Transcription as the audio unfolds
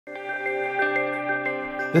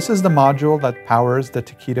This is the module that powers the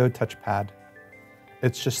Haptic Touchpad.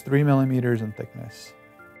 It's just 3 millimeters in thickness.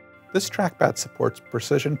 This trackpad supports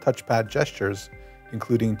precision touchpad gestures,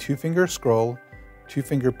 including 2-finger scroll,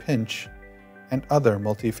 2-finger pinch, and other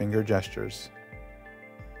multi-finger gestures.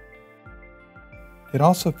 It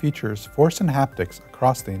also features force and haptics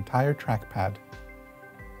across the entire trackpad,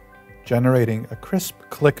 generating a crisp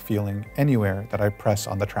click feeling anywhere that I press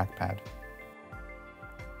on the trackpad.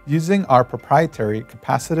 Using our proprietary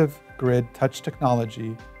capacitive grid touch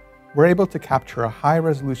technology, we're able to capture a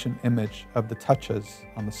high-resolution image of the touches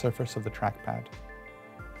on the surface of the trackpad.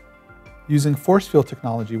 Using force field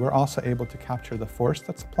technology, we're also able to capture the force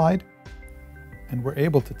that's applied, and we're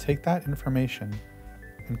able to take that information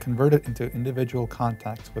and convert it into individual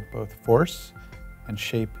contacts with both force and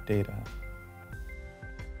shape data.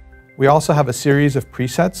 We also have a series of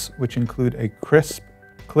presets, which include a crisp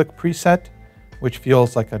click preset, which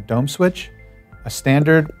feels like a dome switch, a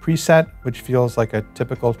standard preset, which feels like a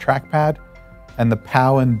typical trackpad, and the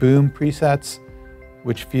pow and boom presets,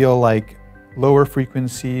 which feel like lower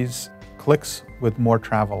frequencies clicks with more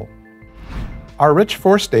travel. Our rich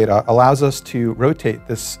force data allows us to rotate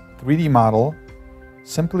this 3D model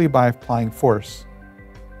simply by applying force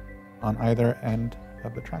on either end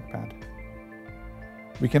of the trackpad.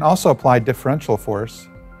 We can also apply differential force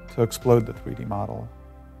to explode the 3D model.